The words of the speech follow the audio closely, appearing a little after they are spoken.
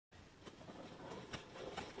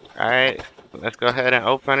Alright, let's go ahead and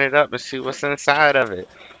open it up and see what's inside of it.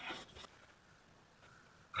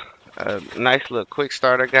 A nice little quick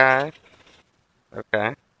starter guide.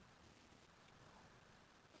 Okay.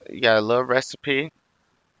 You got a little recipe.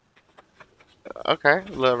 Okay,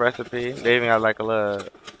 a little recipe. They even got like a little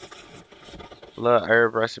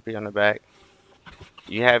herb recipe on the back.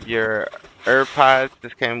 You have your herb pods.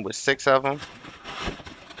 This came with 6 of them.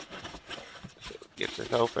 Get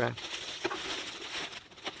this open.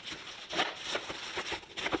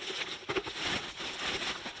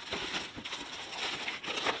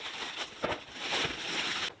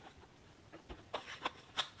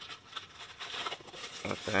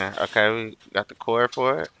 Okay, we got the cord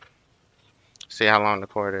for it. See how long the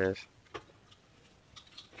cord is.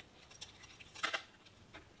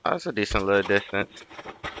 Oh, that's a decent little distance.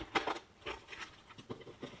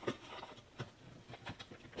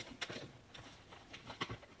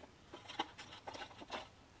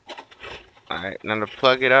 Alright, now to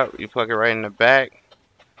plug it up, you plug it right in the back.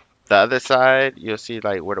 The other side, you'll see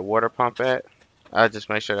like where the water pump at. I'll just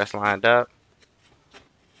make sure that's lined up.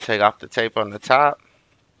 Take off the tape on the top.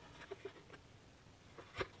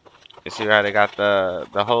 You see how they got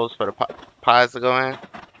the holes for the pods to go in?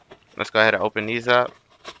 Let's go ahead and open these up.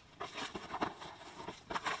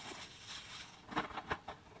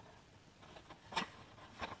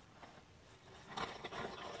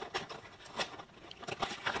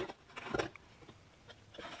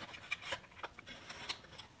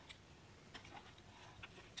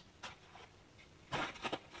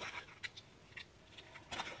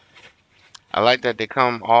 I like that they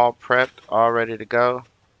come all prepped, all ready to go.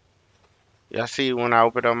 Y'all see when I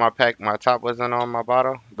opened up my pack, my top wasn't on my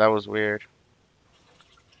bottle? That was weird.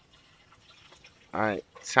 Alright,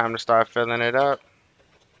 it's time to start filling it up.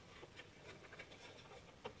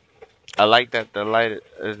 I like that the light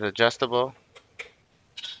is adjustable.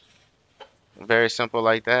 Very simple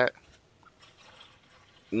like that.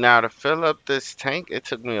 Now to fill up this tank, it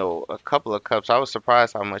took me a couple of cups. I was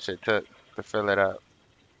surprised how much it took to fill it up.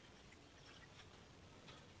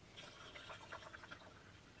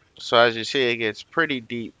 So as you see, it gets pretty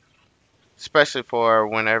deep, especially for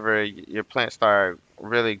whenever your plants start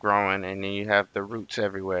really growing and then you have the roots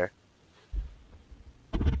everywhere.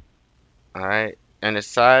 All right. And the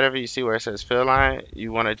side of it, you see where it says fill line?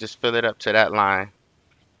 You want to just fill it up to that line.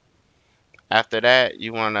 After that,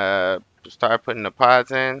 you want to start putting the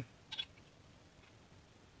pods in.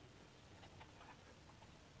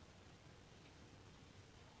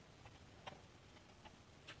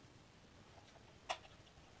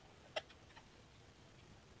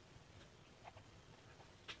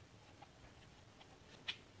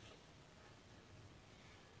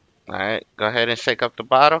 All right. Go ahead and shake up the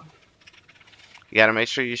bottle. You got to make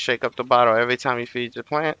sure you shake up the bottle every time you feed your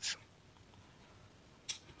plants.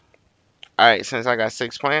 All right. Since I got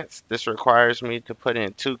 6 plants, this requires me to put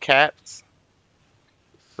in 2 caps.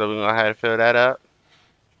 So we're going to go ahead and fill that up.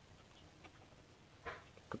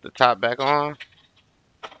 Put the top back on.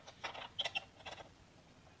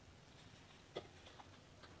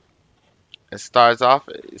 It starts off,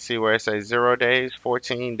 you see where it says 0 days,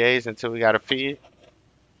 14 days until we got to feed.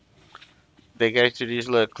 They get you these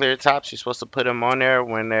little clear tops. You're supposed to put them on there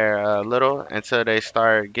when they're little until they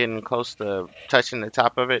start getting close to touching the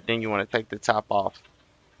top of it. Then you want to take the top off.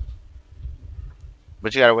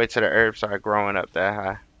 But you got to wait till the herbs start growing up that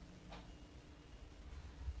high.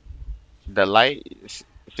 The light,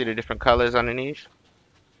 see the different colors underneath?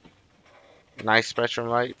 Nice spectrum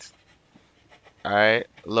lights. Alright,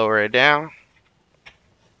 lower it down.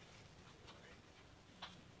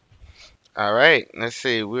 Alright, let's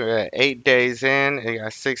see. We're at 8 days in. It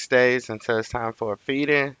got 6 days until it's time for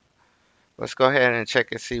feeding. Let's go ahead and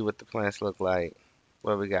check and see what the plants look like.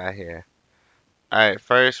 What we got here. Alright,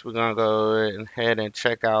 first we're gonna go ahead and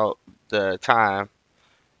check out the time.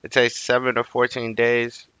 It takes 7 to 14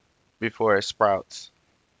 days before it sprouts.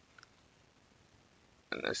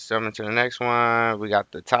 And let's jump into the next one. We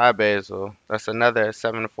got the Thai basil. That's another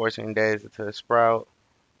 7 to 14 days until it sprout.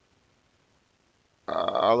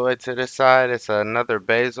 All the way to this side, it's another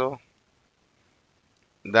basil.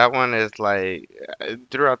 That one is like,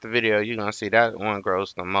 throughout the video, you're gonna see that one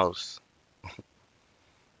grows the most.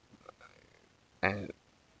 And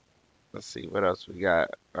let's see what else we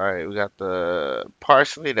got. Alright, we got the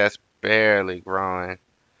parsley that's barely growing.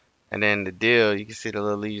 And then the dill, you can see the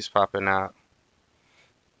little leaves popping out.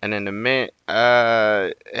 And then the mint,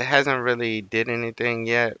 it hasn't really did anything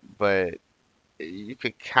yet, but you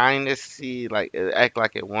could kind of see like it act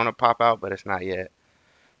like it want to pop out, but it's not yet.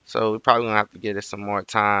 So we probably gonna have to give it some more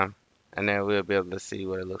time, and then we'll be able to see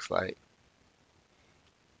what it looks like.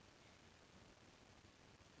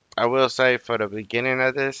 I will say for the beginning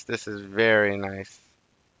of this is very nice.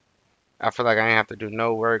 I feel like I didn't have to do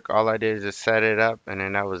no work. All I did is just set it up and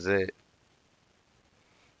then that was it.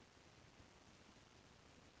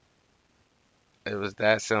 It was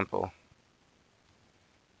that simple.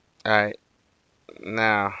 Alright,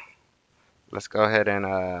 now let's go ahead and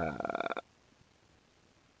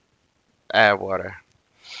add water.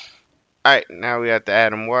 Alright, now we have to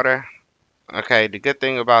add some water. Okay, the good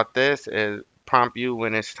thing about this is prompt you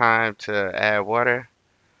when it's time to add water.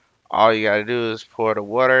 All you gotta do is pour the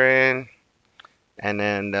water in and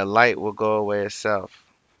then the light will go away itself.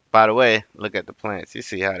 By the way, look at the plants. You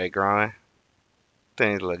see how they're growing?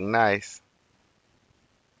 Things look nice.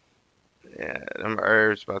 Yeah, them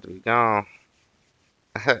herbs about to be gone.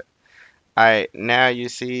 Alright, now you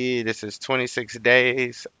see this is 26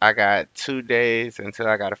 days. I got 2 days until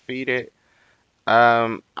I gotta feed it.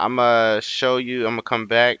 I'm gonna come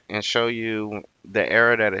back and show you the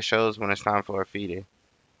error that it shows when it's time for a feeding.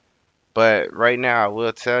 But right now, I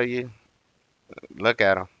will tell you, look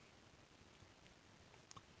at them.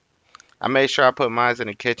 I made sure I put mine in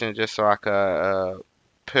the kitchen just so I could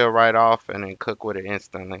peel right off and then cook with it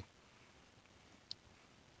instantly.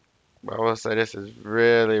 But I will say this is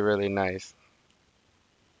really, really nice.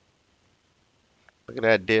 Look at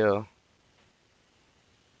that dill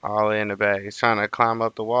all in the bag. He's trying to climb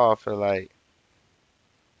up the wall. I feel like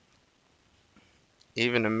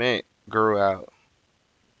even the mint grew out.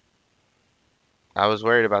 I was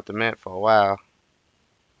worried about the mint for a while.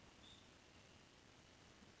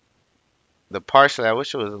 The parsley, I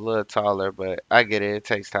wish it was a little taller, but I get it. It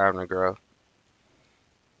takes time to grow.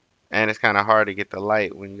 And it's kind of hard to get the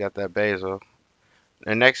light when you got that basil.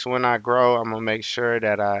 The next one I grow, I'm gonna make sure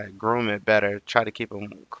that I groom it better. Try to keep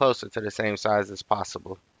them closer to the same size as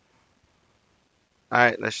possible. All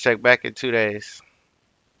right, let's check back in 2 days.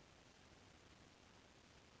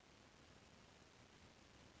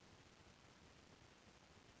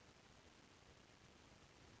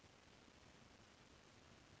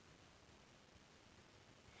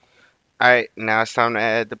 All right, now it's time to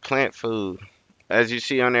add the plant food. As you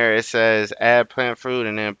see on there, it says add plant food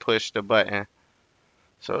and then push the button.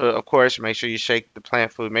 So of course, make sure you shake the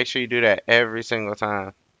plant food. Make sure you do that every single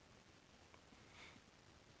time.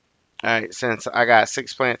 All right, since I got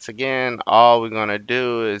 6 plants again, all we're gonna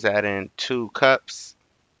do is add in 2 cups,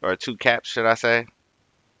 or 2 caps, should I say?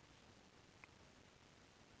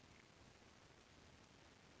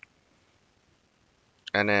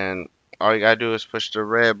 And then all you gotta do is push the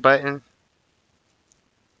red button.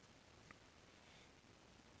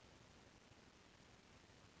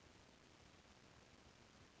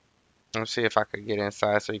 Let's see if I could get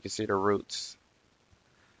inside so you can see the roots.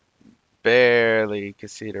 Barely can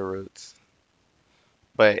see the roots.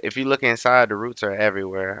 But if you look inside, the roots are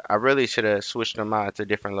everywhere. I really should have switched them out to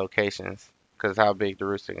different locations because how big the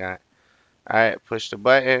roots got. Alright, push the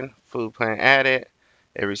button, food plant added.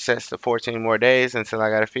 It resets to 14 more days until I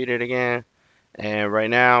gotta feed it again. And right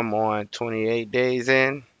now I'm on 28 days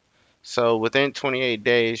in. So within 28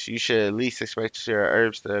 days, you should at least expect your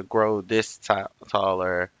herbs to grow this tall,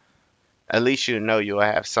 or at least you know you'll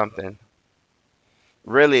have something.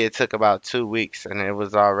 Really, it took about 2 weeks and it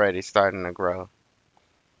was already starting to grow.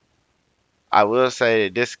 I will say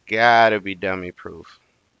that this gotta be dummy proof.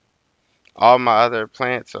 All my other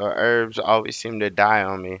plants or herbs always seem to die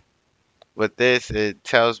on me. With this, it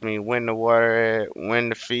tells me when to water it, when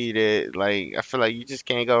to feed it. Like, I feel like you just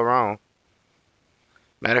can't go wrong.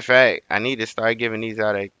 Matter of fact, I need to start giving these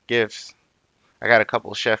out as gifts. I got a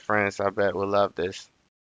couple chef friends I bet will love this.